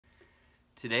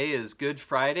Today is Good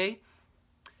Friday.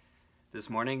 This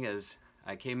morning as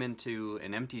I came into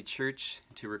an empty church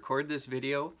to record this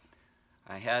video,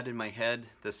 I had in my head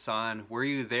the song, "Were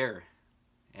You There?"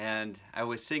 And I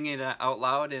was singing it out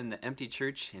loud in the empty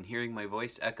church and hearing my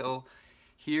voice echo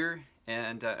here,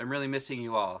 and I'm really missing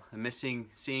you all. I'm missing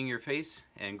seeing your face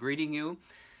and greeting you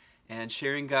and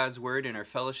sharing God's Word in our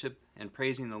fellowship and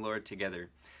praising the Lord together.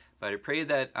 But I pray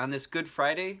that on this Good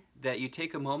Friday that you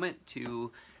take a moment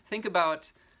to think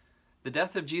about the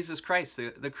death of Jesus Christ,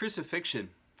 the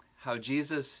crucifixion, how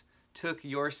Jesus took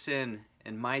your sin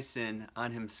and my sin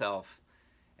on himself,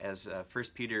 as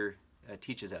 1 Peter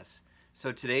teaches us.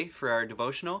 So today, for our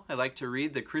devotional, I'd like to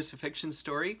read the crucifixion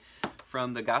story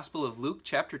from the Gospel of Luke,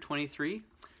 chapter 23.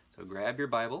 So grab your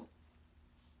Bible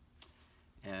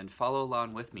and follow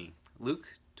along with me. Luke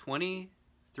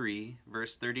 23,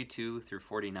 verse 32 through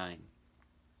 49.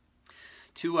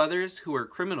 Two others who were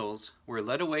criminals were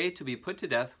led away to be put to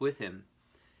death with him.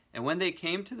 And when they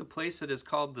came to the place that is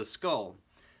called the Skull,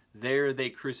 there they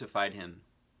crucified him.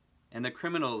 And the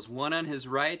criminals, one on his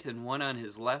right and one on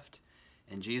his left.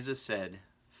 And Jesus said,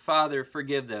 "Father,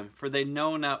 forgive them, for they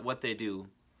know not what they do."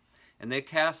 And they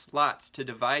cast lots to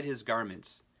divide his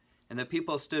garments. And the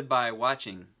people stood by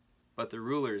watching. But the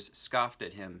rulers scoffed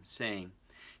at him, saying,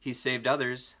 "He saved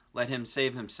others, let him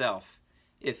save himself,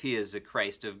 if he is the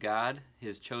Christ of God,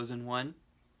 his chosen one."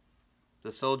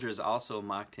 The soldiers also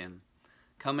mocked him,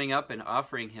 coming up and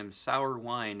offering him sour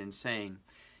wine and saying,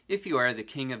 "If you are the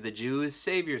king of the Jews,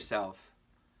 save yourself."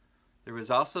 There was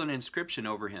also an inscription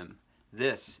over him,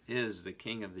 "This is the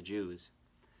King of the Jews."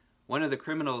 One of the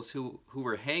criminals who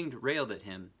were hanged railed at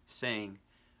him, saying,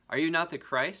 "Are you not the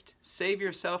Christ? Save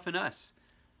yourself and us."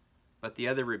 But the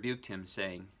other rebuked him,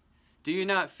 saying, "Do you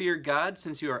not fear God,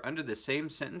 since you are under the same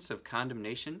sentence of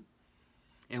condemnation?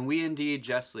 And we indeed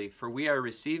justly, for we are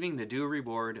receiving the due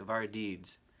reward of our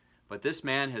deeds. But this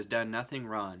man has done nothing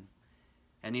wrong."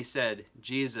 And he said,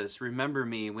 "Jesus, remember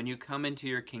me when you come into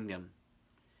your kingdom."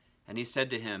 And he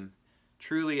said to him,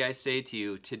 "Truly I say to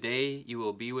you, today you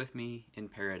will be with me in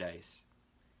paradise."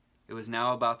 It was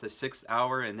now about the 6th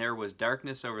hour, and there was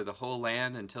darkness over the whole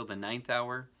land until the 9th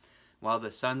hour, while the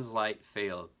sun's light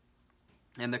failed.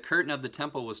 And the curtain of the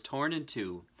temple was torn in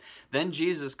two. Then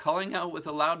Jesus, calling out with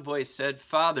a loud voice, said,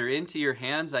 "Father, into your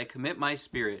hands I commit my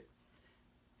spirit."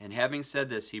 And having said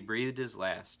this, he breathed his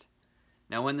last.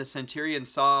 Now when the centurion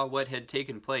saw what had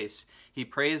taken place, he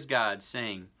praised God,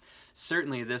 saying,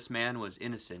 "Certainly this man was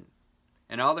innocent."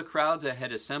 And all the crowds that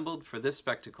had assembled for this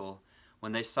spectacle,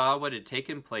 when they saw what had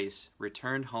taken place,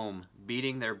 returned home,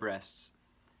 beating their breasts.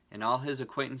 And all his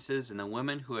acquaintances and the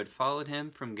women who had followed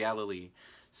him from Galilee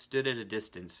stood at a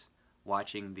distance,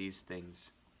 watching these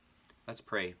things. Let's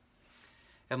pray.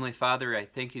 Heavenly Father, I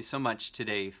thank you so much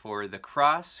today for the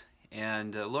cross.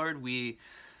 And Lord, we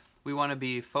want to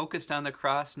be focused on the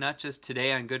cross, not just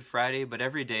today on Good Friday, but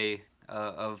every day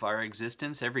of our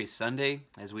existence, every Sunday,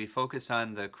 as we focus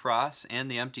on the cross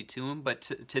and the empty tomb. But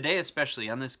today especially,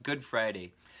 on this Good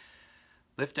Friday,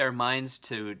 lift our minds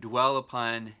to dwell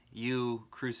upon you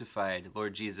crucified,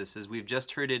 Lord Jesus, as we've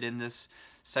just heard it in this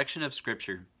section of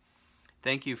Scripture.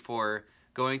 Thank you for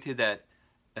going through that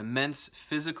immense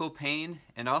physical pain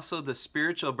and also the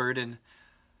spiritual burden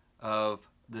of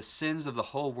the sins of the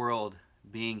whole world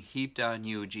being heaped on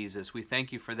you, Jesus. We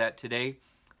thank you for that today.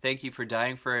 Thank you for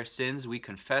dying for our sins. We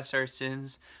confess our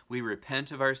sins, we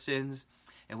repent of our sins,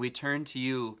 and we turn to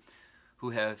you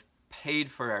who have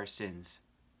paid for our sins.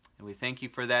 And we thank you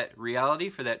for that reality,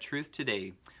 for that truth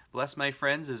today. Bless my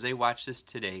friends as they watch this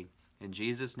today. In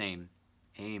Jesus' name,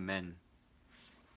 amen.